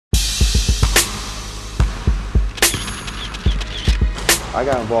I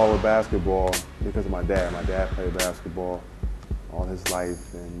got involved with basketball because of my dad. My dad played basketball all his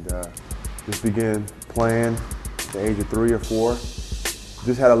life and just began playing at the age of 3 or 4.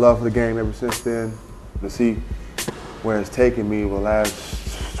 Just had a love for the game ever since then. To see where it's taken me over the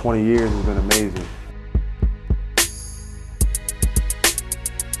last 20 years has been amazing.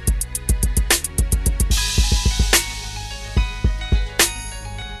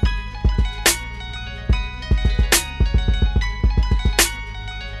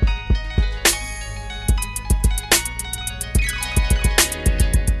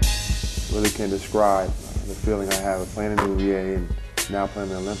 Really can't describe the feeling I have of playing in the NBA and now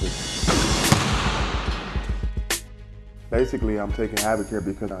playing in the Olympics. Basically, I'm taking habit here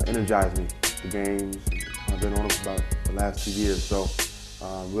because it energized me. The games, I've been on them for about the last 2 years, so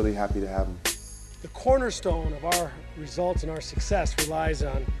I'm really happy to have them. The cornerstone of our results and our success relies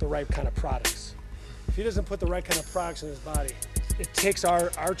on the right kind of products. If he doesn't put the right kind of products in his body, it takes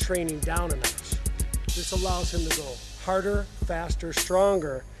our training down a notch. This allows him to go harder, faster,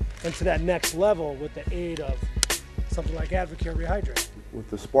 stronger, and to that next level with the aid of something like Advocare Rehydrate. With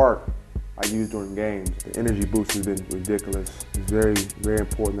the spark I use during games, the energy boost has been ridiculous. It's very, very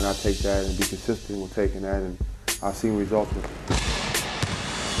important that I take that and be consistent with taking that, and I've seen results with it.